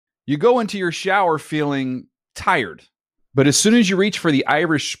You go into your shower feeling tired, but as soon as you reach for the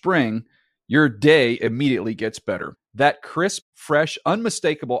Irish Spring, your day immediately gets better. That crisp, fresh,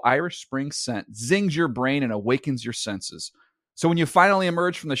 unmistakable Irish Spring scent zings your brain and awakens your senses. So when you finally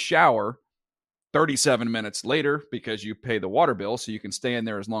emerge from the shower 37 minutes later, because you pay the water bill so you can stay in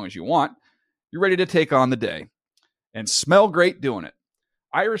there as long as you want, you're ready to take on the day and smell great doing it.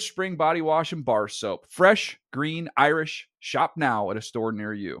 Irish Spring Body Wash and Bar Soap. Fresh, green, Irish. Shop now at a store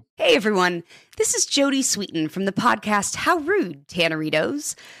near you. Hey, everyone. This is Jody Sweeten from the podcast How Rude,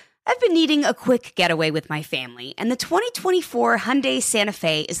 Tanneritos. I've been needing a quick getaway with my family, and the 2024 Hyundai Santa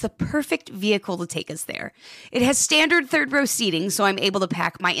Fe is the perfect vehicle to take us there. It has standard third-row seating, so I'm able to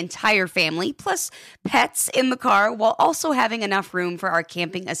pack my entire family, plus pets, in the car, while also having enough room for our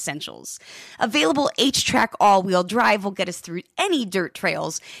camping essentials. Available H-Track all-wheel drive will get us through any dirt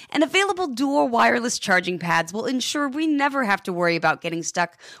trails, and available dual wireless charging pads will ensure we never have to worry about getting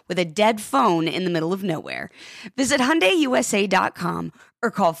stuck with a dead phone in the middle of nowhere. Visit HyundaiUSA.com or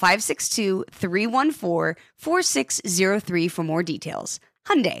call 562-314-4603 for more details.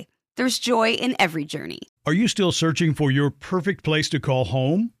 Hyundai, there's joy in every journey. Are you still searching for your perfect place to call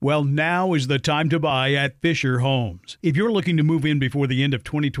home? Well, now is the time to buy at Fisher Homes. If you're looking to move in before the end of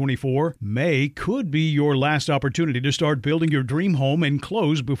 2024, May could be your last opportunity to start building your dream home and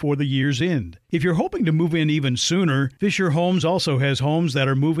close before the year's end. If you're hoping to move in even sooner, Fisher Homes also has homes that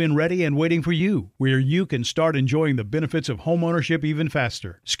are move-in ready and waiting for you, where you can start enjoying the benefits of homeownership even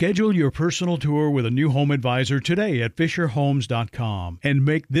faster. Schedule your personal tour with a new home advisor today at FisherHomes.com and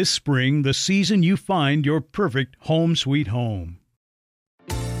make this spring the season you find your perfect home sweet home.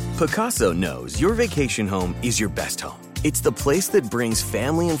 Pacaso knows your vacation home is your best home. It's the place that brings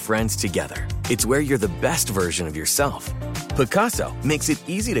family and friends together. It's where you're the best version of yourself. Pacaso makes it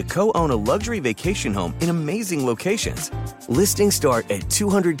easy to co-own a luxury vacation home in amazing locations. Listings start at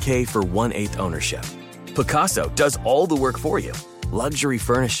 $200K for 1/8 ownership. Pacaso does all the work for you. Luxury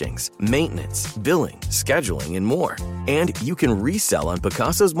furnishings, maintenance, billing, scheduling, and more. And you can resell on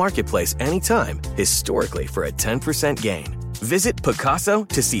Pacaso's marketplace anytime, historically for a 10% gain. Visit Pacaso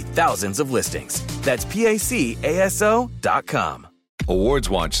to see thousands of listings. That's PACASO.com. Awards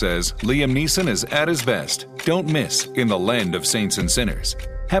Watch says Liam Neeson is at his best. Don't miss In the Land of Saints and Sinners.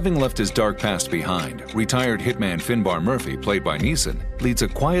 Having left his dark past behind, retired hitman Finbar Murphy, played by Neeson, leads a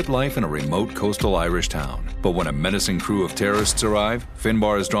quiet life in a remote coastal Irish town. But when a menacing crew of terrorists arrive,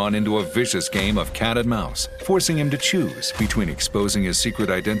 Finbar is drawn into a vicious game of cat and mouse, forcing him to choose between exposing his secret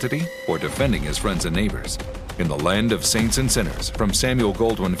identity or defending his friends and neighbors. In the Land of Saints and Sinners, from Samuel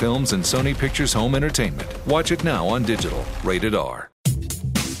Goldwyn Films and Sony Pictures Home Entertainment. Watch it now on digital. Rated R.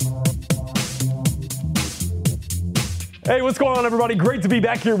 Hey, what's going on, everybody? Great to be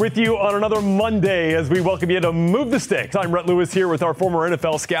back here with you on another Monday as we welcome you to Move the Sticks. I'm Rhett Lewis here with our former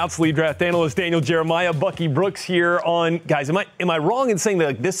NFL Scouts lead draft analyst Daniel Jeremiah, Bucky Brooks here on. Guys, am I wrong in saying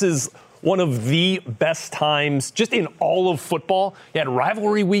that this is one of the best times just in all of football? You had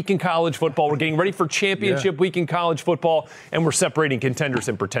rivalry week in college football. We're getting ready for championship week in college football, and we're separating contenders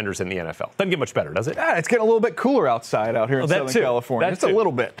and pretenders in the NFL. Doesn't get much better, does it? Yeah, it's getting a little bit cooler outside out here in Southern California. Just a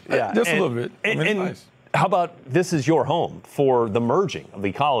little bit. Yeah, just a little bit. And nice. How about this is your home for the merging of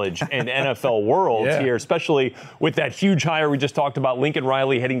the college and NFL worlds here, especially with that huge hire we just talked about, Lincoln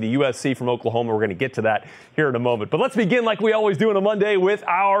Riley heading to USC from Oklahoma. We're going to get to that here in a moment. But let's begin like we always do on a Monday with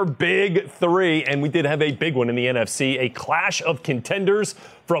our big three. And we did have a big one in the NFC, a clash of contenders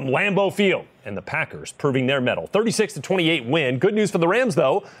from Lambeau Field. And the Packers proving their mettle. 36-28 win. Good news for the Rams,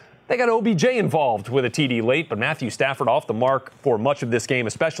 though. They got OBJ involved with a TD late, but Matthew Stafford off the mark for much of this game,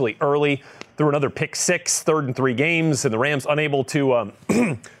 especially early. Threw another pick six, 3rd and 3 games, and the Rams unable to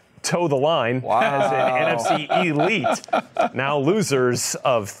toe the line as an NFC elite. Now losers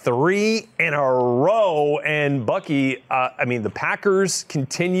of 3 in a row. And Bucky, the Packers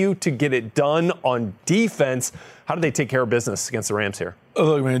continue to get it done on defense. How do they take care of business against the Rams here?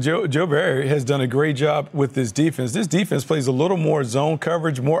 Look, man, Joe Barry has done a great job with this defense. This defense plays a little more zone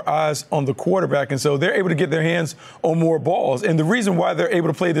coverage, more eyes on the quarterback, and so they're able to get their hands on more balls. And the reason why they're able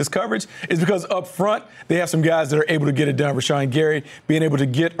to play this coverage is because up front, they have some guys that are able to get it done. Rashawn Gary being able to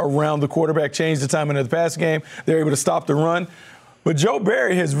get around the quarterback, change the timing of the pass game. They're able to stop the run. But Joe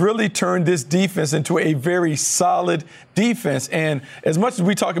Barry has really turned this defense into a very solid defense. And as much as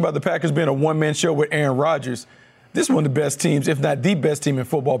we talk about the Packers being a one-man show with Aaron Rodgers, this is one of the best teams, if not the best team in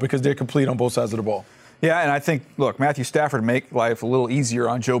football, because they're complete on both sides of the ball. Yeah, and I think, look, Matthew Stafford make life a little easier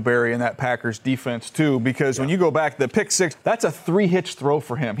on Joe Barry and that Packers defense, too, because when you go back, the pick six, that's a 3-hitch throw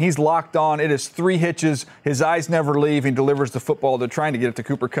for him. He's locked on. It is 3 hitches. His eyes never leave. He delivers the football. They're trying to get it to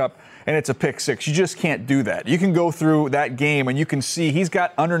Cooper Kupp, and it's a pick six. You just can't do that. You can go through that game, and you can see he's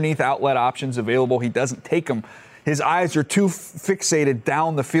got underneath outlet options available. He doesn't take them. His eyes are too fixated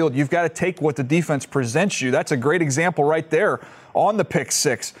down the field. You've got to take what the defense presents you. That's a great example right there on the pick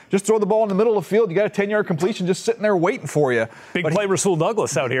six. Just throw the ball in the middle of the field. You got a 10-yard completion just sitting there waiting for you. Big play Rasul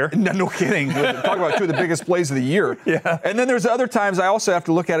Douglas out here. No kidding. Talk about 2 of the biggest plays of the year. Yeah. And then there's other times I also have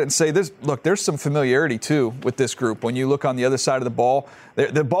to look at it and say, there's some familiarity, too, with this group. When you look on the other side of the ball,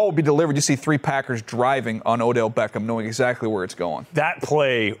 the ball will be delivered. You see 3 Packers driving on Odell Beckham, knowing exactly where it's going. That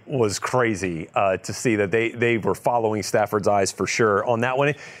play was crazy to see that they were following Stafford's eyes for sure on that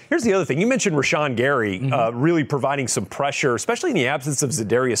one. Here's the other thing. You mentioned Rashawn Gary really providing some pressure, especially in the absence of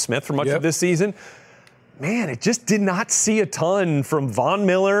Zadarius Smith for much of this season. Man, it just did not see a ton from Von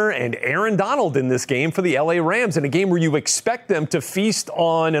Miller and Aaron Donald in this game for the LA Rams, in a game where you expect them to feast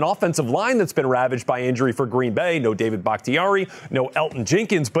on an offensive line that's been ravaged by injury for Green Bay. No David Bakhtiari, no Elton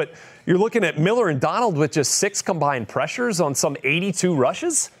Jenkins, but you're looking at Miller and Donald with just 6 combined pressures on some 82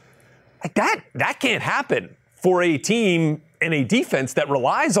 rushes. Like that can't happen for a team and a defense that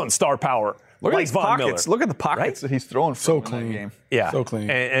relies on star power. Look like at these Von pockets. Miller, Look at the pockets that he's throwing from in that game. Yeah, so clean.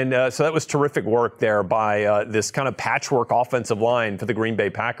 And so that was terrific work there by this kind of patchwork offensive line for the Green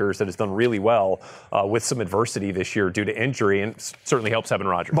Bay Packers that has done really well with some adversity this year due to injury, and certainly helps Evan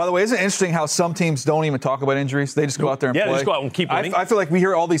Rodgers. By the way, isn't it interesting how some teams don't even talk about injuries? They just go out there and play. Yeah, they just go out and keep winning. I feel like we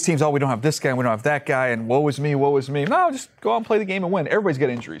hear all these teams, we don't have this guy, we don't have that guy, and woe is me, woe is me. No, just go out and play the game and win. Everybody's got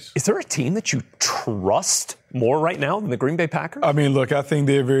injuries. Is there a team that you trust more right now than the Green Bay Packers? I mean, look, I think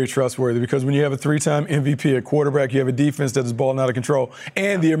they're very trustworthy because when you have a 3-time MVP at quarterback, you have a defense that is balling out of control,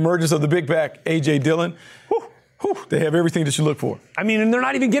 and the emergence of the big back, A.J. Dillon, they have everything that you look for. I mean, and they're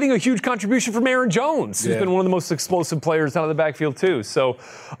not even getting a huge contribution from Aaron Jones, who's been one of the most explosive players out of the backfield, too. So,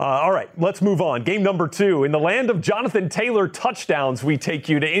 all right, let's move on. Game number 2. In the land of Jonathan Taylor touchdowns, we take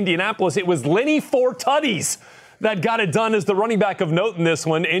you to Indianapolis. It was Lenny Four Tutties that got it done as the running back of note in this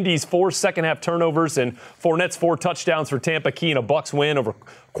one. Indy's 4 second-half turnovers and Fournette's 4 touchdowns for Tampa, key in a Bucs win over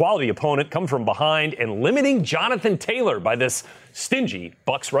quality opponent, come from behind and limiting Jonathan Taylor by this stingy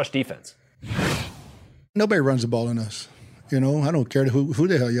Bucs rush defense. Nobody runs the ball in us. I don't care who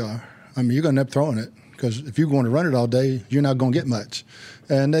the hell you are. I mean, you're going to end up throwing it because if you're going to run it all day, you're not going to get much.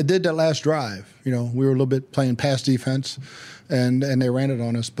 And they did that last drive. We were a little bit playing pass defense, and they ran it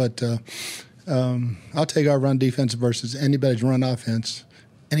on us. But I'll take our run defense versus anybody's run offense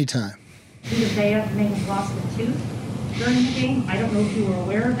anytime. Vita Vea may have lost a tooth during the game. I don't know if you were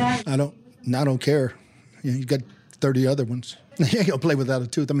aware of that. I don't care. You got 30 other ones. You ain't gonna play without a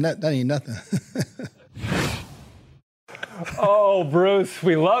tooth. I mean, that ain't nothing. Oh, Bruce,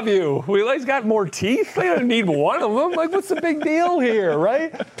 we love you. He's got more teeth. They don't need one of them. Like, what's the big deal here,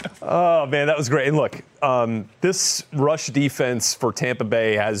 right? Oh, man, that was great. And look, this rush defense for Tampa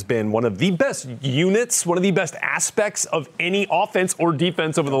Bay has been one of the best units, one of the best aspects of any offense or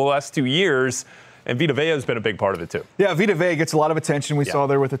defense over the last 2 years. And Vita Vea has been a big part of it, too. Yeah, Vita Vea gets a lot of attention. We saw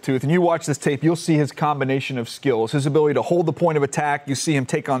there with the tooth. And you watch this tape, you'll see his combination of skills, his ability to hold the point of attack. You see him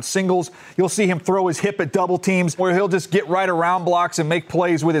take on singles. You'll see him throw his hip at double teams where he'll just get right around blocks and make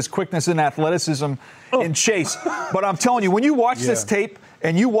plays with his quickness and athleticism in chase. But I'm telling you, when you watch this tape,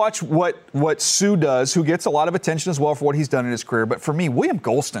 and you watch what Sue does, who gets a lot of attention as well for what he's done in his career. But for me, William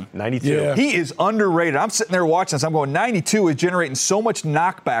Golston, 92. Yeah. He is underrated. I'm sitting there watching this. I'm going, 92 is generating so much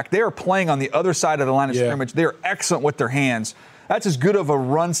knockback. They are playing on the other side of the line of scrimmage. They're excellent with their hands. That's as good of a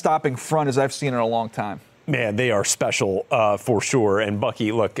run-stopping front as I've seen in a long time. Man, they are special for sure. And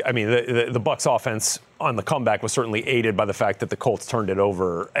Bucky, look, I mean, the Bucs offense on the comeback was certainly aided by the fact that the Colts turned it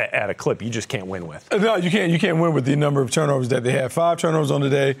over at a clip you just can't win with. No, you can't. You can't win with the number of turnovers that they had. 5 turnovers on the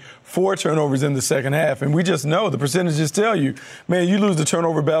day, 4 turnovers in the second half. And we just know the percentages tell you, man, you lose the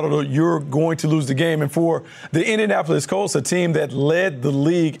turnover battle, you're going to lose the game. And for the Indianapolis Colts, a team that led the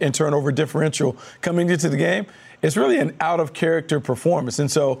league in turnover differential coming into the game, it's really an out-of-character performance. And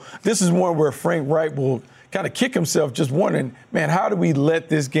so this is one where Frank Reich will kind of kick himself just wondering, man, how do we let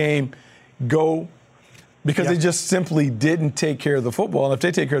this game go? Because they just simply didn't take care of the football. And if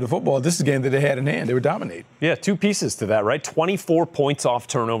they take care of the football, this is a game that they had in hand. They were dominating. Yeah, 2 pieces to that, right? 24 points off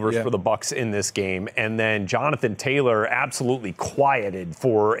turnovers for the Bucs in this game. And then Jonathan Taylor absolutely quieted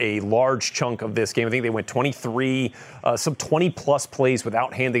for a large chunk of this game. I think they went 23, some 20-plus plays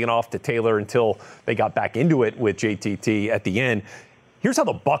without handing it off to Taylor until they got back into it with JTT at the end. Here's how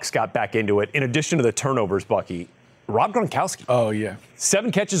the Bucs got back into it. In addition to the turnovers, Bucky, Rob Gronkowski. Oh, yeah.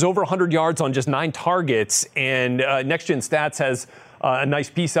 7 catches, over 100 yards on just 9 targets. And Next Gen Stats has a nice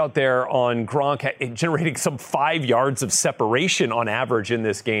piece out there on Gronk generating some 5 yards of separation on average in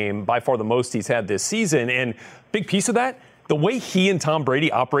this game, by far the most he's had this season. And big piece of that, the way he and Tom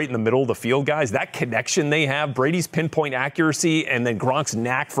Brady operate in the middle of the field, guys, that connection they have, Brady's pinpoint accuracy and then Gronk's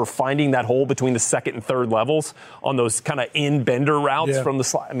knack for finding that hole between the second and third levels on those kind of in-bender routes from the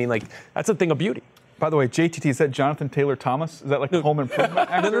slot. I mean, like, that's a thing of beauty. By the way, JTT, is that Jonathan Taylor Thomas? Is that like home improvement?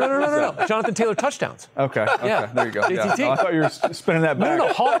 No. Jonathan Taylor touchdowns. Okay. Yeah. There you go. JTT. Yeah. I thought you were spinning that back.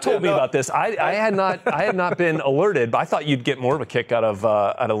 No. Hawk told me about this. I had not been alerted, but I thought you'd get more of a kick out of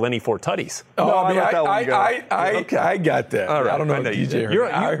Lenny Fortuttis. Oh, No, I mean, I let that one go. I got that. All right. I don't know if DJ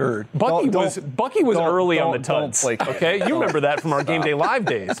heard. I heard. Bucky was early on the Tuds. Okay, you remember that from our Game Day Live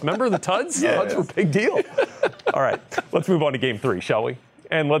days. Remember the Tuds? Yeah. Tuds were a big deal. All right, let's move on to Game 3, shall we?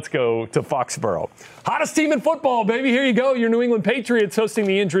 And let's go to Foxborough. Hottest team in football, baby. Here you go. Your New England Patriots hosting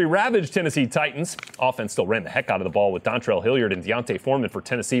the injury-ravaged Tennessee Titans. Offense still ran the heck out of the ball with Dontrell Hilliard and Deontay Foreman for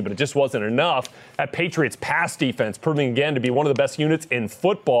Tennessee, but it just wasn't enough. That Patriots pass defense proving again to be one of the best units in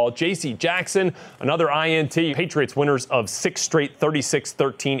football. J.C. Jackson, another INT. Patriots winners of 6 straight,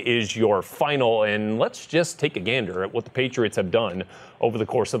 36-13 is your final. And let's just take a gander at what the Patriots have done over the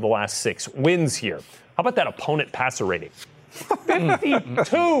course of the last 6 wins here. How about that opponent passer rating?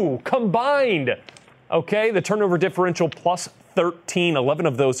 52 combined. Okay, the turnover differential plus 13. 11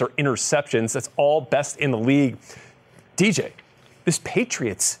 of those are interceptions. That's all best in the league. DJ, this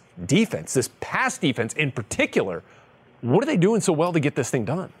Patriots defense, this pass defense in particular, what are they doing so well to get this thing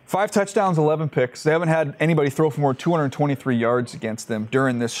done? 5 touchdowns, 11 picks. They haven't had anybody throw for more than 223 yards against them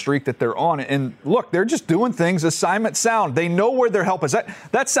during this streak that they're on. And look, they're just doing things assignment sound. They know where their help is.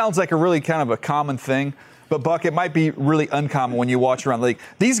 That sounds like a really kind of a common thing. But, Buck, it might be really uncommon when you watch around the league.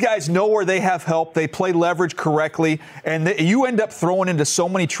 These guys know where they have help. They play leverage correctly. And you end up throwing into so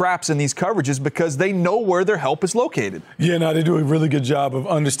many traps in these coverages because they know where their help is located. Yeah, no, they do a really good job of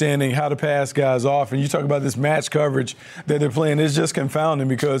understanding how to pass guys off. And you talk about this match coverage that they're playing. It's just confounding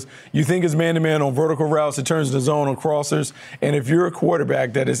because you think it's man-to-man on vertical routes. It turns to zone on crossers. And if you're a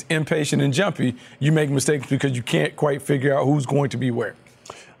quarterback that is impatient and jumpy, you make mistakes because you can't quite figure out who's going to be where.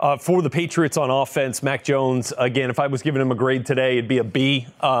 For the Patriots on offense, Mac Jones, again, if I was giving him a grade today, it'd be a B.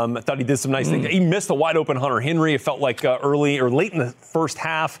 I thought he did some nice things. He missed a wide-open Hunter Henry. It felt like early or late in the first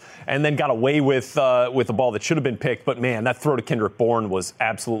half, and then got away with a ball that should have been picked. But, man, that throw to Kendrick Bourne was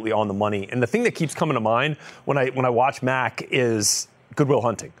absolutely on the money. And the thing that keeps coming to mind when I watch Mac is Goodwill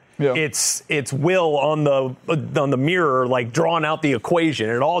Hunting. Yeah. It's Will on the mirror, like drawing out the equation.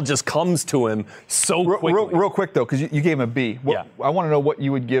 It all just comes to him so quickly. Real quick though, because you gave him a B. I want to know what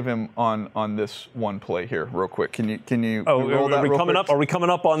you would give him on this one play here, real quick. Can you? roll that real quick? Are we coming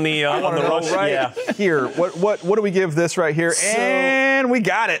up on the rush? Right here. What do we give this right here? And we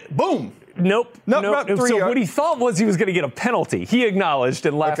got it. Boom. Nope. About 3 so yards. what he thought was he was going to get a penalty. He acknowledged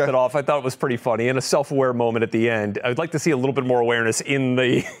and laughed it off. I thought it was pretty funny and a self-aware moment at the end. I would like to see a little bit more awareness in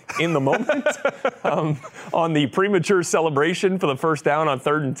the moment on the premature celebration for the first down on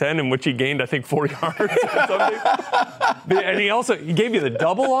 3rd and 10, in which he gained, I think, 4 yards or something. And he gave you the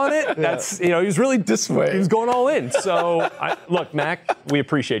double on it. That's he was really this way. He was going all in. So look, Mac, we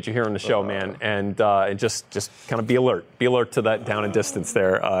appreciate you here on the show, man, and just kind of be alert. Be alert to that down and distance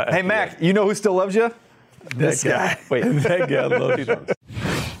there. Hey, Mac. You know who still loves you? This guy. Wait, that guy loves you.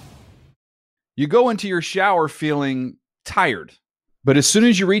 You go into your shower feeling tired, but as soon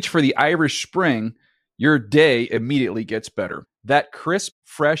as you reach for the Irish Spring, your day immediately gets better. That crisp,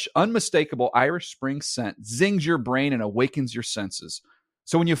 fresh, unmistakable Irish Spring scent zings your brain and awakens your senses.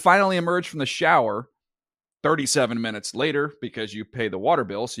 So when you finally emerge from the shower, 37 minutes later, because you pay the water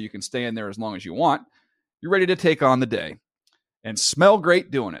bill so you can stay in there as long as you want, you're ready to take on the day and smell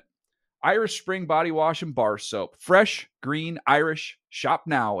great doing it. Irish Spring Body Wash and Bar Soap. Fresh, green, Irish. Shop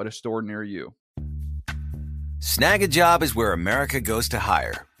now at a store near you. Snag a Job is where America goes to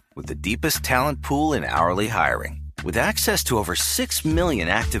hire, with the deepest talent pool in hourly hiring. With access to over 6 million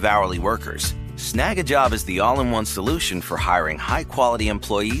active hourly workers, Snag a Job is the all-in-one solution for hiring high-quality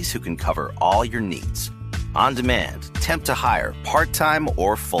employees who can cover all your needs. On demand, temp to hire, part-time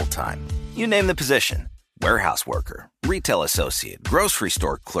or full-time. You name the position. Warehouse worker, retail associate, grocery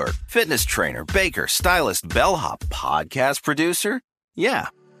store clerk, fitness trainer, baker, stylist, bellhop, podcast producer. Yeah,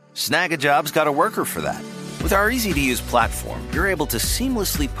 Snag a Job's got a worker for that. With our easy-to-use platform, you're able to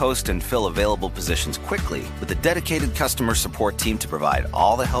seamlessly post and fill available positions quickly with a dedicated customer support team to provide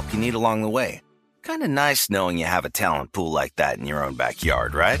all the help you need along the way. Kind of nice knowing you have a talent pool like that in your own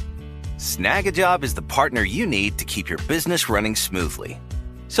backyard, right? Snag a Job is the partner you need to keep your business running smoothly.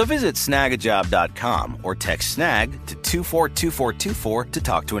 So visit snagajob.com or text snag to 242424 to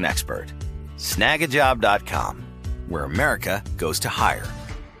talk to an expert. Snagajob.com, where America goes to hire.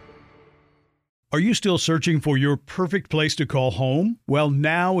 Are you still searching for your perfect place to call home? Well,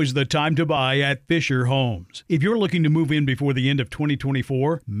 now is the time to buy at Fisher Homes. If you're looking to move in before the end of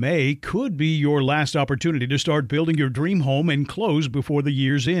 2024, May could be your last opportunity to start building your dream home and close before the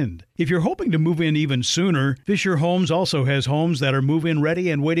year's end. If you're hoping to move in even sooner, Fisher Homes also has homes that are move-in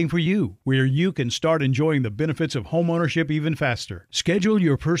ready and waiting for you, where you can start enjoying the benefits of homeownership even faster. Schedule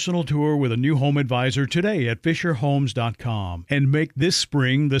your personal tour with a new home advisor today at FisherHomes.com and make this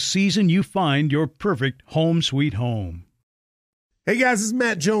spring the season you find your perfect home sweet home. Hey guys, this is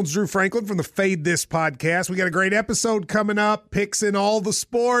Matt Jones, Drew Franklin from the Fade This podcast. We got a great episode coming up, picks in all the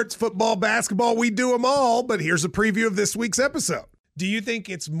sports, football, basketball, we do them all, but here's a preview of this week's episode. Do you think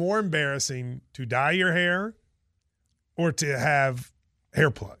it's more embarrassing to dye your hair or to have hair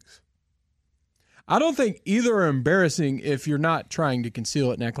plugs? I don't think either are embarrassing if you're not trying to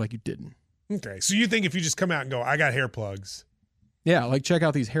conceal it and act like you didn't. Okay, so you think if you just come out and go, I got hair plugs. Yeah, like check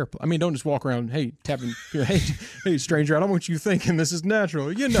out these hair plugs. I mean, don't just walk around, hey, tapping, hey, stranger, I don't want you thinking this is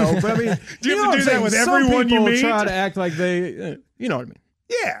natural. You know, but I mean, do you have to do that with everyone you meet? Try to act like they, you know what I mean?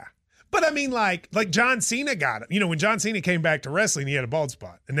 Yeah. But I mean, like John Cena got it. You know, when John Cena came back to wrestling, he had a bald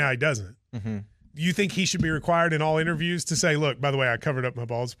spot, and now he doesn't. Mm-hmm. You think he should be required in all interviews to say, look, by the way, I covered up my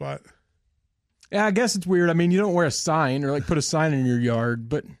bald spot? Yeah, I guess it's weird. I mean, you don't wear a sign or like put a sign in your yard,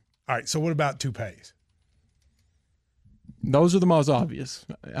 but. All right, so what about toupees? Those are the most obvious.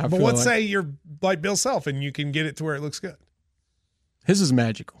 But let's say you're like Bill Self and you can get it to where it looks good. His is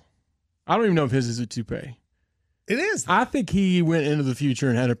magical. I don't even know if his is a toupee. It is. I think he went into the future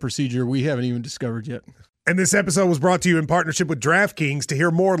and had a procedure we haven't even discovered yet. And this episode was brought to you in partnership with DraftKings. To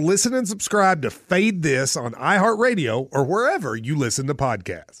hear more, listen and subscribe to Fade This on iHeartRadio or wherever you listen to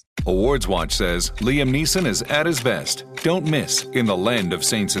podcasts. Awards Watch says Liam Neeson is at his best. Don't miss in the land of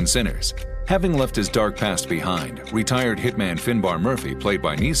saints and sinners. Having left his dark past behind, retired hitman Finbar Murphy, played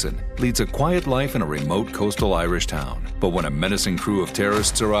by Neeson, leads a quiet life in a remote coastal Irish town. But when a menacing crew of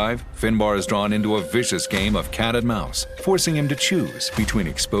terrorists arrive, Finbar is drawn into a vicious game of cat and mouse, forcing him to choose between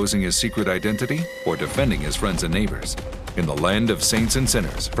exposing his secret identity or defending his friends and neighbors. In the land of saints and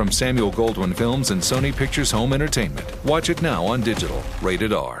sinners, from Samuel Goldwyn Films and Sony Pictures Home Entertainment. Watch it now on digital.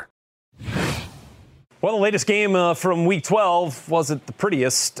 Rated R. Well, the latest game from Week 12 wasn't the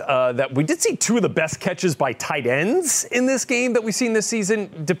prettiest. That we did see two of the best catches by tight ends in this game that we've seen this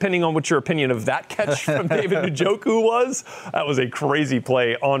season, depending on what your opinion of that catch from David Njoku was. That was a crazy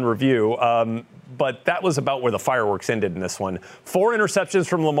play on review. But that was about where the fireworks ended in this one. 4 interceptions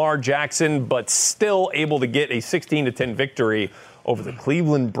from Lamar Jackson, but still able to get a 16-10 victory over the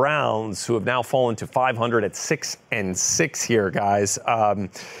Cleveland Browns, who have now fallen to 500 at 6-6 here, guys.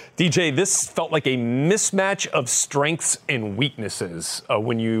 DJ, this felt like a mismatch of strengths and weaknesses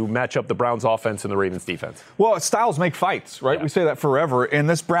when you match up the Browns offense and the Ravens defense. Well, styles make fights, right? Yeah. We say that forever. And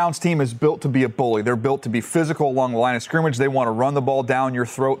this Browns team is built to be a bully. They're built to be physical along the line of scrimmage. They want to run the ball down your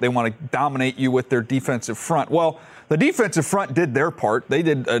throat. They want to dominate you with their defensive front. Well, the defensive front did their part. They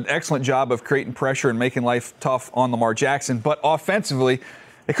did an excellent job of creating pressure and making life tough on Lamar Jackson. But offensively,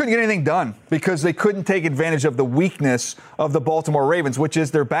 they couldn't get anything done because they couldn't take advantage of the weakness of the Baltimore Ravens, which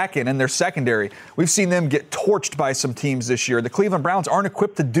is their back end and their secondary. We've seen them get torched by some teams this year. The Cleveland Browns aren't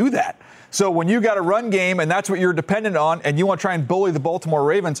equipped to do that. So when you got a run game and that's what you're dependent on and you want to try and bully the Baltimore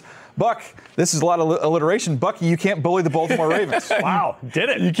Ravens, Buck, this is a lot of alliteration. Bucky, you can't bully the Baltimore Ravens. Wow, did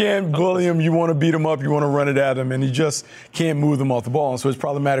it. You can't bully them. You want to beat them up. You want to run it at them, and you just can't move them off the ball. And so it's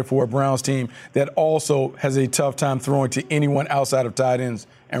problematic for a Browns team that also has a tough time throwing to anyone outside of tight ends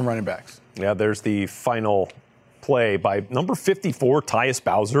and running backs. Yeah, there's the final play by number 54, Tyus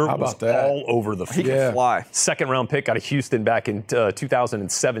Bowser. How about that? All over the field. He can fly. Second-round pick out of Houston back in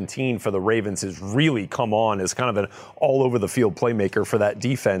 2017 for the Ravens has really come on as kind of an all-over-the-field playmaker for that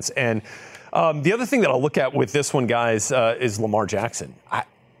defense. And the other thing that I'll look at with this one, guys, is Lamar Jackson.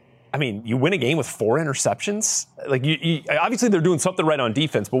 I mean, you win a game with 4 interceptions. Like, you obviously they're doing something right on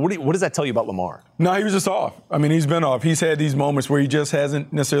defense, but what does that tell you about Lamar? No, he was just off. I mean, he's been off. He's had these moments where he just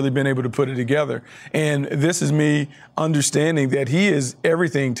hasn't necessarily been able to put it together. And this is me understanding that he is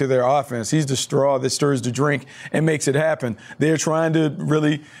everything to their offense. He's the straw that stirs the drink and makes it happen. They're trying to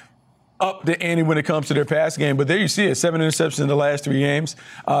really up the ante when it comes to their pass game. But there you see it, 7 interceptions in the last 3 games.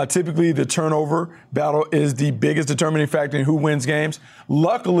 Typically, the turnover battle is the biggest determining factor in who wins games.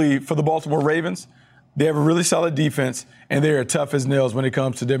 Luckily for the Baltimore Ravens, They have a really solid defense, and they are tough as nails when it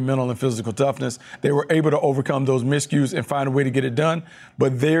comes to their mental and physical toughness. They were able to overcome those miscues and find a way to get it done,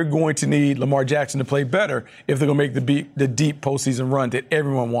 but they're going to need Lamar Jackson to play better if they're going to make the deep postseason run that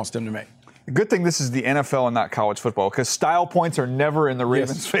everyone wants them to make. Good thing this is the NFL and not college football, because style points are never in the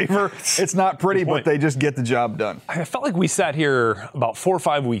Ravens' favor. It's not pretty, but they just get the job done. I felt like we sat here about 4 or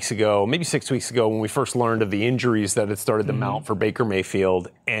 5 weeks ago, maybe 6 weeks ago, when we first learned of the injuries that had started to mount for Baker Mayfield,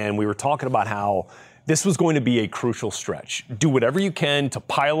 and we were talking about how this was going to be a crucial stretch. Do whatever you can to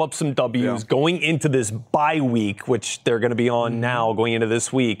pile up some W's going into this bye week, which they're going to be on now going into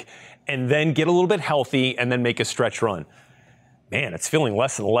this week, and then get a little bit healthy and then make a stretch run. Man, it's feeling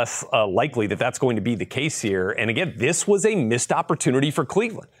less and less likely that that's going to be the case here. And again, this was a missed opportunity for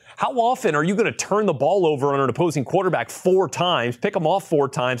Cleveland. How often are you going to turn the ball over on an opposing quarterback 4 times, pick them off 4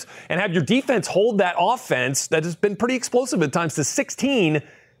 times, and have your defense hold that offense that has been pretty explosive at times to 16,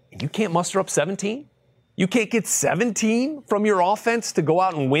 and you can't muster up 17? You can't get 17 from your offense to go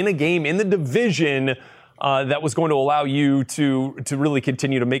out and win a game in the division that was going to allow you to really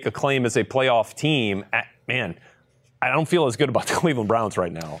continue to make a claim as a playoff team. Man, I don't feel as good about the Cleveland Browns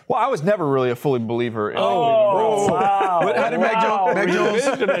right now. Well, I was never really a fully believer in the Cleveland Browns. Wow. But how did Mac Jones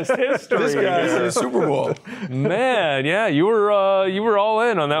history. This guy is in the Super Bowl. Man, yeah, you were all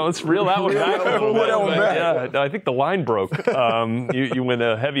in on that. Let's reel that one back a little bit. Yeah, I think the line broke. You went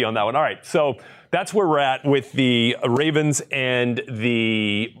heavy on that one. All right, so that's where we're at with the Ravens and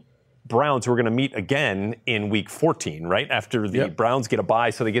the Browns, who are going to meet again in Week 14, right? After the Browns get a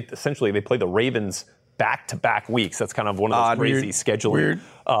bye, so they play the Ravens back-to-back weeks. That's kind of one of those crazy scheduling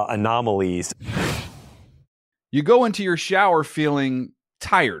anomalies. You go into your shower feeling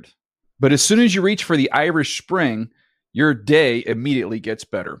tired, but as soon as you reach for the Irish Spring, your day immediately gets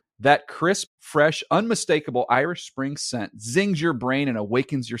better. That crisp, fresh, unmistakable Irish Spring scent zings your brain and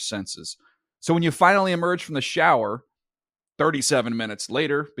awakens your senses. So when you finally emerge from the shower 37 minutes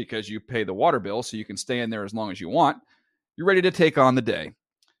later, because you pay the water bill so you can stay in there as long as you want, you're ready to take on the day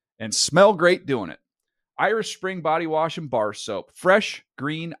and smell great doing it. Irish Spring Body Wash and Bar Soap. Fresh,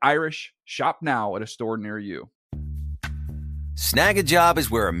 green, Irish. Shop now at a store near you. Snag a Job is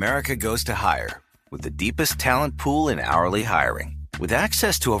where America goes to hire, with the deepest talent pool in hourly hiring. With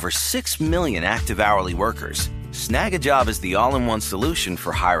access to over 6 million active hourly workers, Snag a Job is the all-in-one solution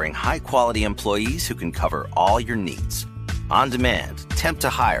for hiring high-quality employees who can cover all your needs. On demand, temp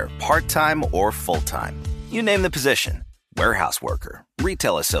to hire, part-time or full-time. You name the position. Warehouse worker,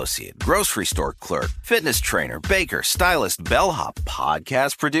 retail associate, grocery store clerk, fitness trainer, baker, stylist, bellhop,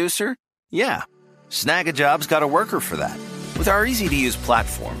 podcast producer. Yeah, Snag a Job's got a worker for that. With our easy-to-use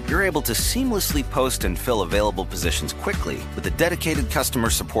platform, you're able to seamlessly post and fill available positions quickly with a dedicated customer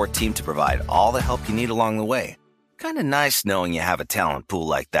support team to provide all the help you need along the way. Kind of nice knowing you have a talent pool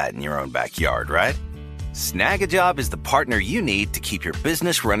like that in your own backyard, right? Snag a Job is the partner you need to keep your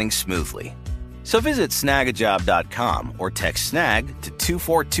business running smoothly. So visit snagajob.com or text snag to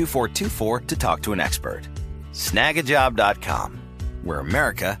 242424 to talk to an expert. Snagajob.com, where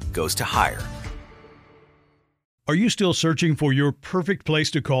America goes to hire. Are you still searching for your perfect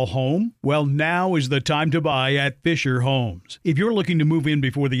place to call home? Well, now is the time to buy at Fisher Homes. If you're looking to move in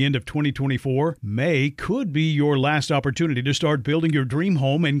before the end of 2024, May could be your last opportunity to start building your dream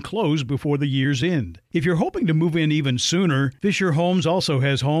home and close before the year's end. If you're hoping to move in even sooner, Fisher Homes also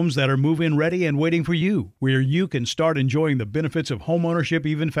has homes that are move-in ready and waiting for you, where you can start enjoying the benefits of homeownership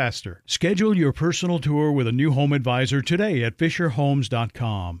even faster. Schedule your personal tour with a new home advisor today at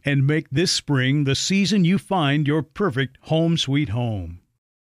FisherHomes.com and make this spring the season you find your perfect home sweet home.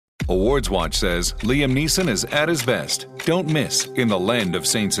 Awards Watch says Liam Neeson is at his best. Don't miss in the land of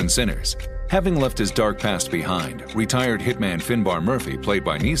saints and sinners. Having left his dark past behind, retired hitman Finbar Murphy, played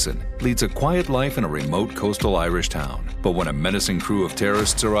by Neeson, leads a quiet life in a remote coastal Irish town. But when a menacing crew of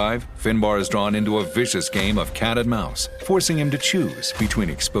terrorists arrive, Finbar is drawn into a vicious game of cat and mouse, forcing him to choose between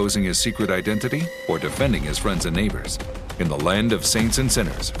exposing his secret identity or defending his friends and neighbors. In the land of saints and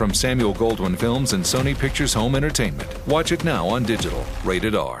sinners, from Samuel Goldwyn Films and Sony Pictures Home Entertainment. Watch it now on digital.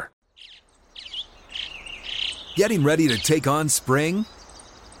 Rated R. Getting ready to take on spring?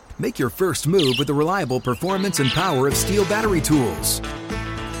 Make your first move with the reliable performance and power of Steel battery tools.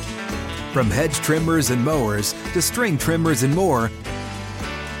 From hedge trimmers and mowers to string trimmers and more,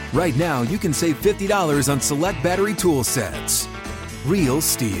 right now you can save $50 on select battery tool sets. Real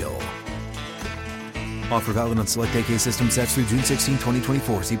Steel. Offer valid on select AK system sets through June 16,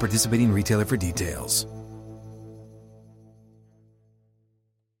 2024. See participating retailer for details.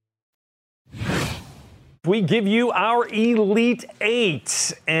 We give you our Elite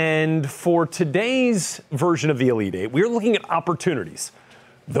Eight. And for today's version of the Elite Eight, we're looking at opportunities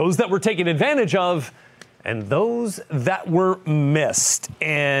those that were taken advantage of, and those that were missed.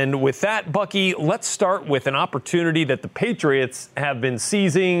 And with that, Bucky, let's start with an opportunity that the Patriots have been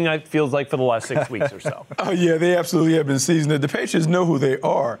seizing, it feels like, for the last 6 weeks or so. Oh, yeah, they absolutely have been seizing it. The Patriots know who they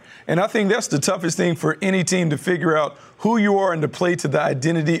are. And I think that's the toughest thing for any team, to figure out who you are and to play to the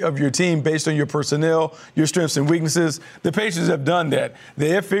identity of your team based on your personnel, your strengths and weaknesses. The Patriots have done that. They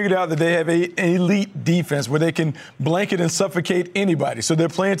have figured out that they have an elite defense where they can blanket and suffocate anybody. So they're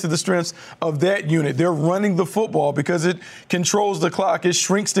playing to the strengths of that unit. They're running the football because it controls the clock. It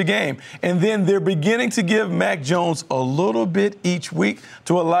shrinks the game. And then they're beginning to give Mac Jones a little bit each week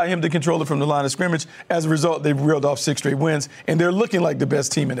to allow him to control it from the line of scrimmage. As a result, they've reeled off 6 straight wins, and they're looking like the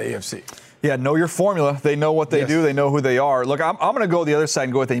best team in the AFC. Yeah, know your formula. They know what they do. They know who they are. Look, I'm going to go the other side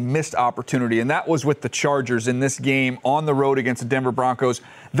and go with a missed opportunity, and that was with the Chargers in this game on the road against the Denver Broncos.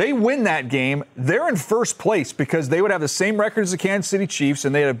 They win that game. They're in first place because they would have the same record as the Kansas City Chiefs,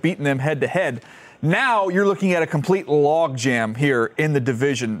 and they had beaten them head-to-head. Now you're looking at a complete logjam here in the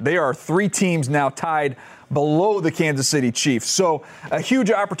division. There are 3 teams now tied below the Kansas City Chiefs. So a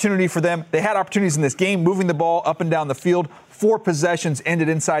huge opportunity for them. They had opportunities in this game, moving the ball up and down the field. 4 possessions ended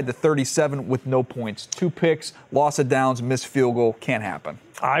inside the 37 with no points. 2 picks, loss of downs, missed field goal. Can't happen.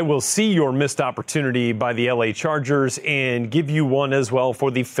 I will see your missed opportunity by the LA Chargers and give you one as well for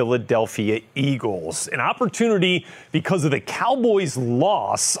the Philadelphia Eagles. An opportunity because of the Cowboys'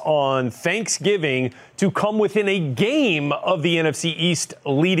 loss on Thanksgiving to come within a game of the NFC East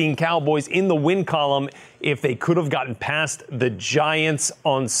leading Cowboys in the win column if they could have gotten past the Giants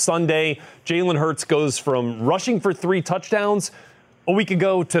on Sunday. Jalen Hurts goes from rushing for 3 touchdowns a week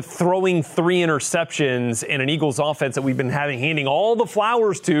ago to throwing 3 interceptions in an Eagles offense that we've been handing all the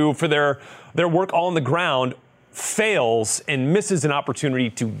flowers to for their work on the ground, fails and misses an opportunity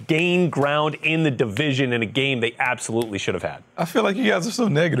to gain ground in the division in a game they absolutely should have had. I feel like you guys are so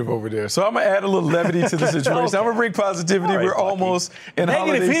negative over there. So I'm going to add a little levity to the situation. Okay. I'm going to bring positivity. Right, we're Bucky. Almost in negative.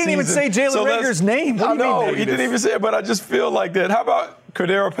 Holiday season. He didn't even say Jalen Reagor's name. I know. He didn't even say it, but I just feel like that. How about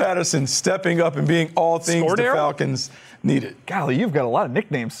Cordero Patterson stepping up and being all things the Falcons needed? Golly, you've got a lot of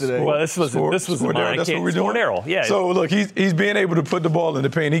nicknames today. Well, this was mine. That's what we're doing. Scornero, yeah. So, look, he's being able to put the ball in the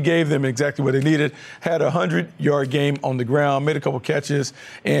paint. He gave them exactly what they needed. Had a 100-yard game on the ground, made a couple catches,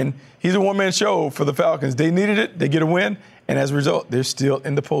 and he's a one-man show for the Falcons. They needed it. They get a win. And as a result, they're still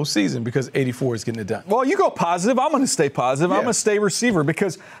in the postseason because 84 is getting it done. Well, you go positive. I'm going to stay positive. Yeah. I'm going to stay receiver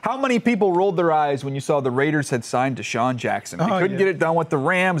because how many people rolled their eyes when you saw the Raiders had signed Deshaun Jackson? They couldn't get it done with the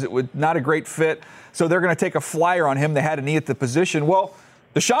Rams. It was not a great fit. So they're going to take a flyer on him. They had a need at the position. Well,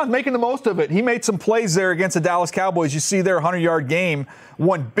 Deshaun's making the most of it. He made some plays there against the Dallas Cowboys. You see their 100-yard game,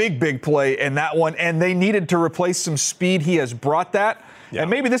 one big play in that one, and they needed to replace some speed. He has brought that. Yeah. And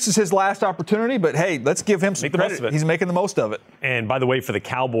maybe this is his last opportunity, but hey, let's give him some credit. He's making the most of it. And by the way, for the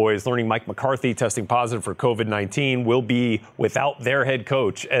Cowboys, learning Mike McCarthy testing positive for COVID-19 will be without their head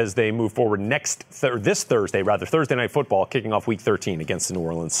coach as they move forward this Thursday Night Football, kicking off Week 13 against the New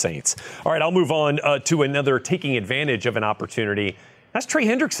Orleans Saints. All right, I'll move on to another taking advantage of an opportunity. That's Trey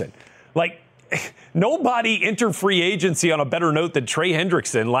Hendrickson. Nobody entered free agency on a better note than Trey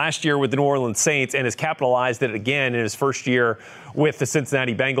Hendrickson last year with the New Orleans Saints and has capitalized it again in his first year with the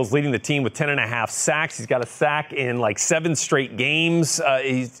Cincinnati Bengals, leading the team with 10.5 sacks. He's got a sack in 7 straight games.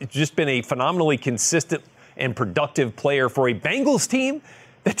 He's just been a phenomenally consistent and productive player for a Bengals team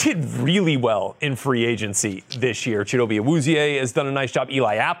that did really well in free agency this year. Chidobe Awuzie has done a nice job.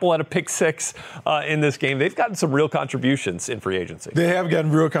 Eli Apple had a pick 6 in this game. They've gotten some real contributions in free agency. They have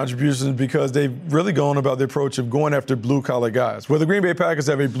gotten real contributions because they've really gone about the approach of going after blue-collar guys. Where the Green Bay Packers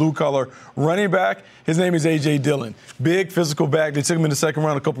have a blue-collar running back, his name is A.J. Dillon. Big physical back. They took him in the second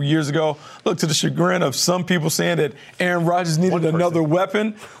round a couple years ago. Look, to the chagrin of some people saying that Aaron Rodgers needed another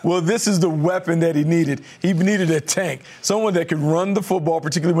weapon. Well, this is the weapon that he needed. He needed a tank, someone that could run the football,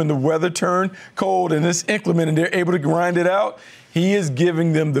 particularly when the weather turned cold and it's inclement and they're able to grind it out. He is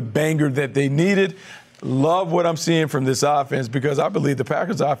giving them the banger that they needed. Love what I'm seeing from this offense because I believe the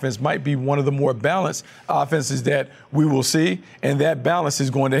Packers offense might be one of the more balanced offenses that we will see, and that balance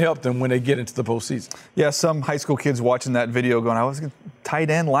is going to help them when they get into the postseason. Yeah, some high school kids watching that video going, I was going to tight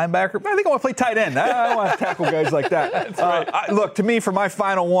end, linebacker. I think I want to play tight end. I don't want to tackle guys like that. That's right. Look, to me, for my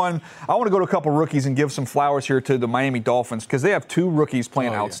final one, I want to go to a couple rookies and give some flowers here to the Miami Dolphins because they have 2 rookies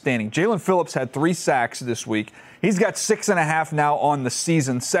playing outstanding. Jalen Phillips had 3 sacks this week. He's got 6.5 now on the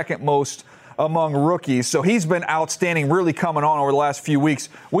season, second most among rookies. So he's been outstanding, really coming on over the last few weeks.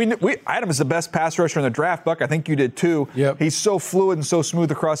 I had him as the best pass rusher in the draft, Buck. I think you did too. Yep. He's so fluid and so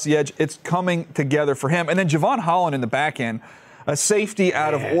smooth across the edge. It's coming together for him. And then Javon Holland in the back end. a safety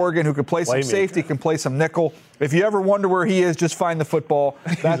out of Oregon who can play some safety, can play some nickel. If you ever wonder where he is, just find the football.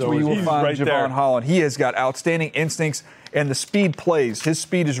 That's where you will find right Javon there. Holland. He has got outstanding instincts, and the speed plays. His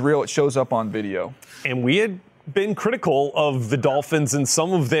speed is real. It shows up on video. And we had been critical of the Dolphins and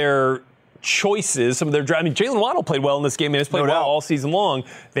some of their choices, some of their drive. I mean, Jalen Waddle played well in this game and has played well all season long.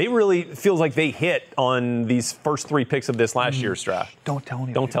 They really feels like they hit on these first 3 picks of this last year's draft. Don't tell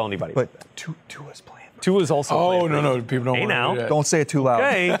anybody. Don't tell anybody. But Tua's playing. Tua's also playing. No, people don't want to do that. Don't say it too loud.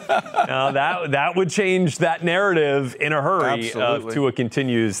 Okay. That would change that narrative in a hurry if Tua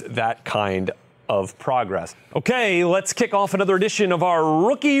continues that kind of progress. Okay, let's kick off another edition of our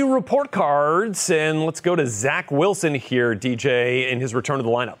rookie report cards, and let's go to Zach Wilson here, DJ, in his return to the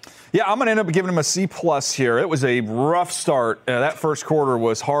lineup. Yeah, I'm going to end up giving him a C+ here. It was a rough start. That first quarter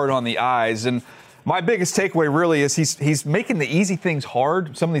was hard on the eyes, and my biggest takeaway really is he's making the easy things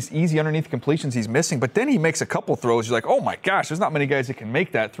hard. Some of these easy underneath completions he's missing, but then he makes a couple throws. You're like, oh my gosh, there's not many guys that can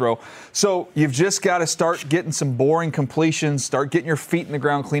make that throw. So you've just got to start getting some boring completions, start getting your feet in the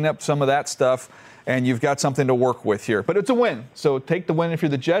ground, clean up some of that stuff, and you've got something to work with here. But it's a win. So take the win if you're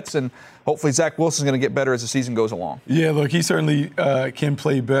the Jets, and hopefully Zach Wilson's going to get better as the season goes along. Yeah, look, he certainly can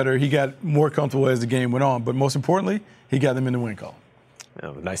play better. He got more comfortable as the game went on, but most importantly, he got them in the win column.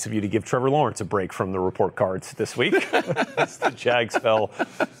 Oh, nice of you to give Trevor Lawrence a break from the report cards this week as the Jags fell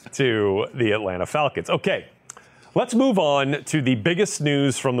to the Atlanta Falcons. Okay, let's move on to the biggest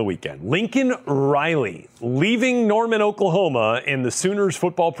news from the weekend. Lincoln Riley leaving Norman, Oklahoma in the Sooners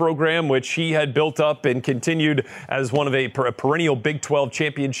football program, which he had built up and continued as one of a perennial Big 12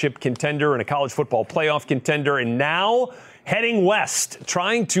 championship contender and a college football playoff contender, and now heading west,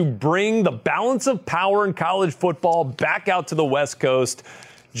 trying to bring the balance of power in college football back out to the West Coast,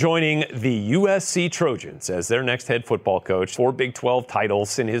 joining the USC Trojans as their next head football coach. 4 Big 12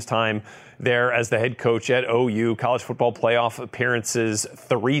 titles in his time there as the head coach at OU. College football playoff appearances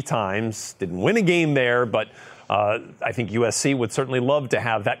 3 times. Didn't win a game there, but I think USC would certainly love to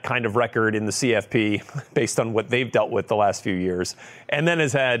have that kind of record in the CFP based on what they've dealt with the last few years. And then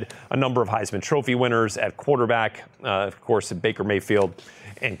has had a number of Heisman Trophy winners at quarterback, of course, at Baker Mayfield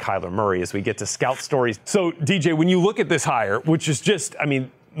and Kyler Murray as we get to scout stories. So, DJ, when you look at this hire, which is just, the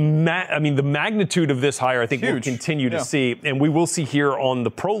magnitude of this hire, I think we'll continue to see, and we will see here on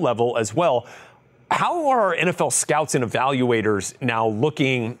the pro level as well. How are NFL scouts and evaluators now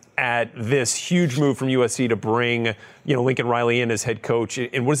looking at this huge move from USC to bring, Lincoln Riley in as head coach?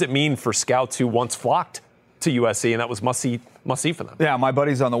 And what does it mean for scouts who once flocked to USC and that was must-see for them? Yeah, my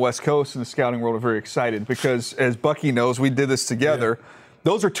buddies on the West Coast in the scouting world are very excited because, as Bucky knows, we did this together. Yeah.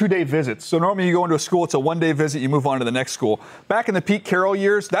 Those are 2-day visits. So normally you go into a school, it's a 1-day visit, you move on to the next school. Back in the Pete Carroll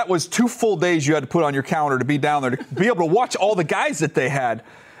years, that was 2 full days you had to put on your calendar to be down there, to be able to watch all the guys that they had.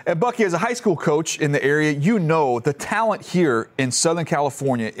 And Bucky, as a high school coach in the area, you know the talent here in Southern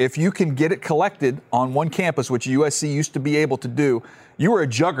California, if you can get it collected on one campus, which USC used to be able to do, you are a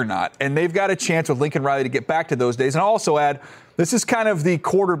juggernaut. And they've got a chance with Lincoln Riley to get back to those days. And I'll also add, this is kind of the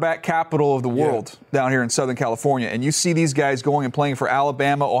quarterback capital of the world down here in Southern California. And you see these guys going and playing for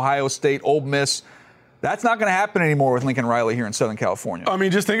Alabama, Ohio State, Ole Miss. That's not going to happen anymore with Lincoln Riley here in Southern California. I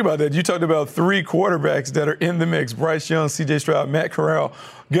mean, just think about that. You talked about 3 quarterbacks that are in the mix: Bryce Young, C.J. Stroud, Matt Corral,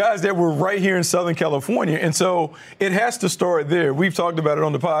 guys that were right here in Southern California. And so it has to start there. We've talked about it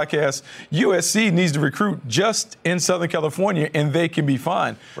on the podcast. USC needs to recruit just in Southern California, and they can be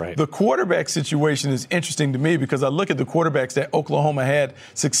fine. Right. The quarterback situation is interesting to me because I look at the quarterbacks that Oklahoma had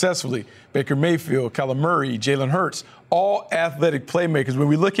successfully: Baker Mayfield, Kyler Murray, Jalen Hurts, all athletic playmakers. When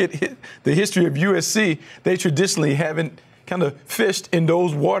we look at the history of USC, they traditionally haven't kind of fished in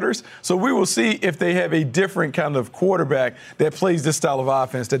those waters. So we will see if they have a different kind of quarterback that plays this style of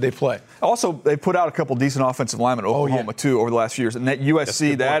offense that they play. Also, they put out a couple decent offensive linemen at Oklahoma, too, over the last few years. And at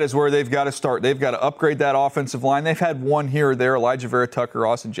USC, that is where they've got to start. They've got to upgrade that offensive line. They've had one here or there, Elijah Vera Tucker,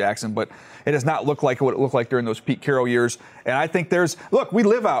 Austin Jackson, but it does not look like what it looked like during those Pete Carroll years. And I think we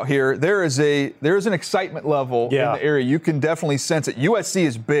live out here. There is an excitement level in the area. You can definitely sense it. USC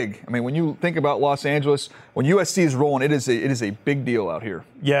is big. I mean, when you think about Los Angeles, when USC is rolling, it is a big deal out here.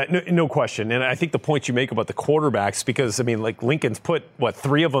 Yeah, no question. And I think the point you make about the quarterbacks, because, like Lincoln's put,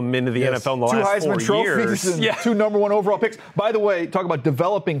 3 of them into the NFL in the last 4 years. 2 Heisman trophies and 2 number 1 overall picks. By the way, talk about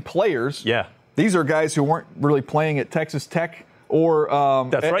developing players. Yeah. These are guys who weren't really playing at Texas Tech or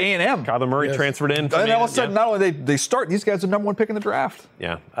That's right. A&M. Kyler Murray transferred in. And all of a sudden, not only they start, these guys are the number one pick in the draft.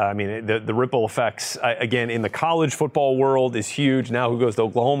 Yeah, I mean, the ripple effects, again, in the college football world is huge. Now who goes to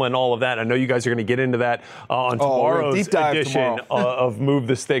Oklahoma and all of that. I know you guys are going to get into that on tomorrow's edition of Move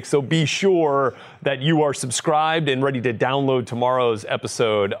the Sticks. So be sure that you are subscribed and ready to download tomorrow's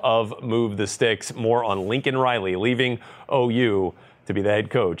episode of Move the Sticks. More on Lincoln Riley leaving OU to be the head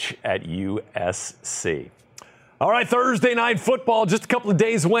coach at USC. All right, Thursday Night Football just a couple of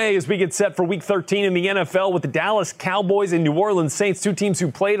days away as we get set for Week 13 in the NFL with the Dallas Cowboys and New Orleans Saints, two teams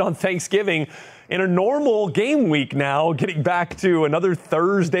who played on Thanksgiving in a normal game week now, getting back to another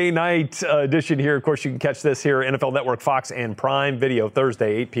Thursday night edition here. Of course, you can catch this here, NFL Network, Fox, and Prime Video,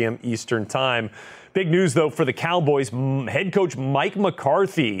 Thursday, 8 p.m. Eastern Time. Big news, though, for the Cowboys. Head coach Mike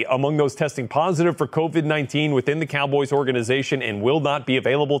McCarthy among those testing positive for COVID-19 within the Cowboys organization and will not be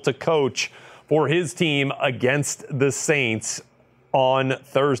available to coach for his team against the Saints on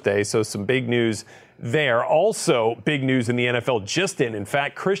Thursday. So some big news there. Also, big news in the NFL just in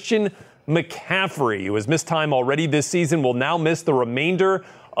fact, Christian McCaffrey, who has missed time already this season, will now miss the remainder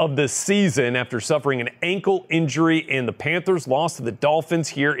of the season after suffering an ankle injury, and the Panthers lost to the Dolphins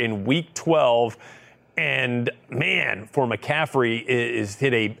here in Week 12. And, man, for McCaffrey, is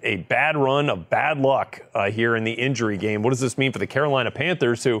hit a bad run of bad luck here in the injury game. What does this mean for the Carolina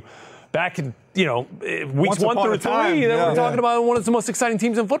Panthers, who back in, weeks 1 through 3, we're talking about one of the most exciting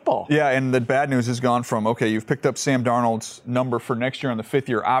teams in football. Yeah, and the bad news has gone from, okay, you've picked up Sam Darnold's number for next year on the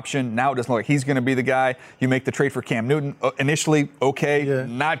 5th-year option. Now it doesn't look like he's going to be the guy. You make the trade for Cam Newton. Initially, okay,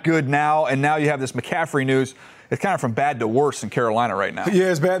 not good now. And now you have this McCaffrey news. It's kind of from bad to worse in Carolina right now.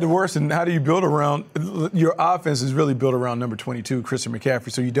 Yeah, it's bad to worse. And how do you build around – your offense is really built around number 22, Christian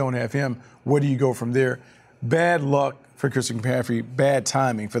McCaffrey, so you don't have him. Where do you go from there? Bad luck for Christian McCaffrey, bad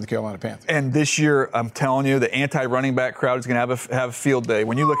timing for the Carolina Panthers. And this year, I'm telling you, the anti-running back crowd is going to have a field day.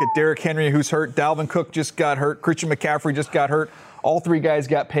 When you look at Derrick Henry, who's hurt, Dalvin Cook just got hurt, Christian McCaffrey just got hurt. All three guys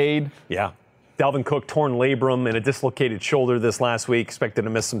got paid. Yeah. Dalvin Cook, torn labrum and a dislocated shoulder this last week, expected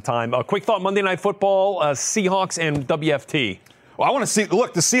to miss some time. A quick thought, Monday Night Football, Seahawks and WFT. Well, I want to see.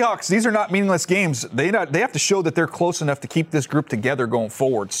 Look, the Seahawks, these are not meaningless games. They have to show that they're close enough to keep this group together going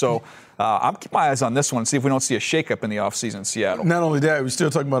forward. So I'm keeping my eyes on this one and see if we don't see a shakeup in the offseason in Seattle. Not only that, we're still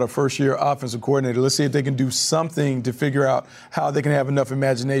talking about a first-year offensive coordinator. Let's see if they can do something to figure out how they can have enough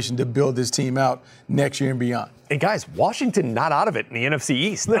imagination to build this team out next year and beyond. And guys, Washington not out of it in the NFC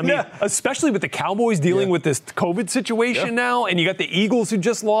East. I mean, especially with the Cowboys dealing with this COVID situation now, and you got the Eagles who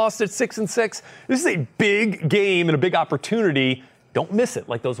just lost at 6-6. This is a big game and a big opportunity. Don't miss it,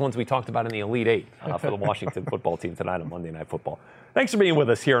 like those ones we talked about in the Elite Eight for the Washington football team tonight on Monday Night Football. Thanks for being with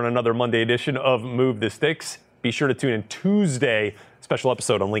us here on another Monday edition of Move the Sticks. Be sure to tune in Tuesday, special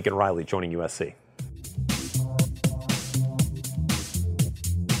episode on Lincoln Riley joining USC.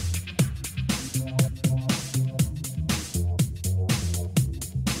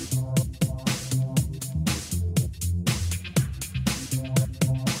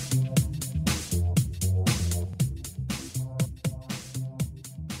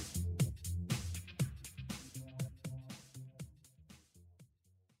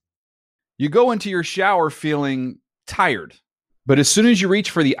 You go into your shower feeling tired, but as soon as you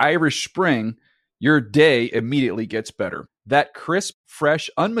reach for the Irish Spring, your day immediately gets better. That crisp, fresh,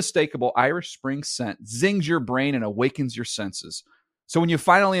 unmistakable Irish Spring scent zings your brain and awakens your senses. So when you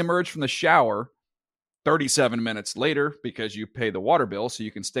finally emerge from the shower, 37 minutes later, because you pay the water bill so you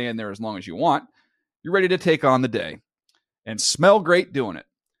can stay in there as long as you want, you're ready to take on the day and smell great doing it.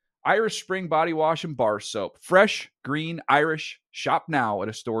 Irish Spring Body Wash and Bar Soap. Fresh, green, Irish. Shop now at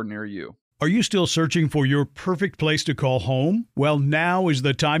a store near you. Are you still searching for your perfect place to call home? Well, now is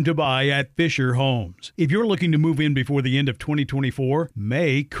the time to buy at Fisher Homes. If you're looking to move in before the end of 2024,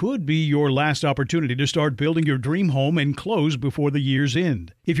 May could be your last opportunity to start building your dream home and close before the year's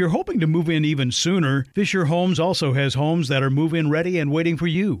end. If you're hoping to move in even sooner, Fisher Homes also has homes that are move-in ready and waiting for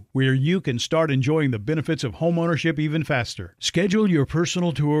you, where you can start enjoying the benefits of homeownership even faster. Schedule your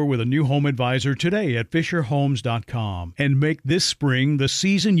personal tour with a new home advisor today at FisherHomes.com and make this spring the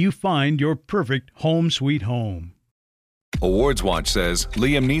season you find your perfect home sweet home. Awards Watch says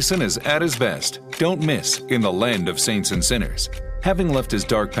Liam Neeson is at his best. Don't miss in the land of saints and sinners. Having left his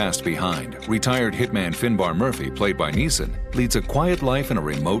dark past behind, retired hitman Finbar Murphy, played by Neeson, leads a quiet life in a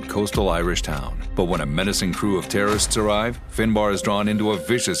remote coastal Irish town. But when a menacing crew of terrorists arrive, Finbar is drawn into a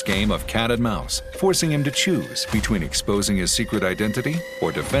vicious game of cat and mouse, forcing him to choose between exposing his secret identity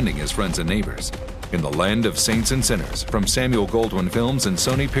or defending his friends and neighbors. In the land of saints and sinners, from Samuel Goldwyn Films and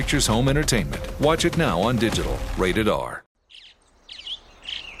Sony Pictures Home Entertainment. Watch it now on digital. Rated R.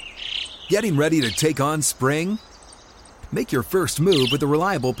 Getting ready to take on spring? Make your first move with the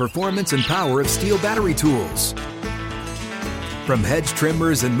reliable performance and power of Steel battery tools. From hedge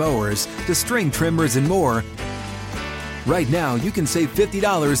trimmers and mowers to string trimmers and more, right now you can save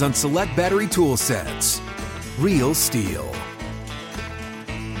 $50 on select battery tool sets. Real Steel.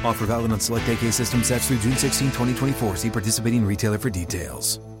 Offer valid on select AK system sets through June 16, 2024. See participating retailer for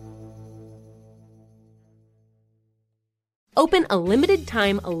details. Open a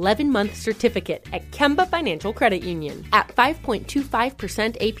limited-time 11-month certificate at Kemba Financial Credit Union. At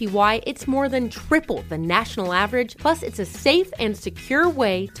 5.25% APY, it's more than triple the national average, plus it's a safe and secure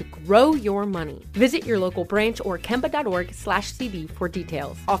way to grow your money. Visit your local branch or kemba.org/cb for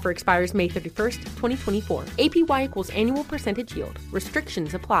details. Offer expires May 31st, 2024. APY equals annual percentage yield.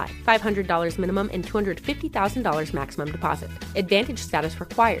 Restrictions apply. $500 minimum and $250,000 maximum deposit. Advantage status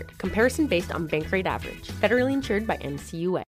required. Comparison based on bank rate average. Federally insured by NCUA.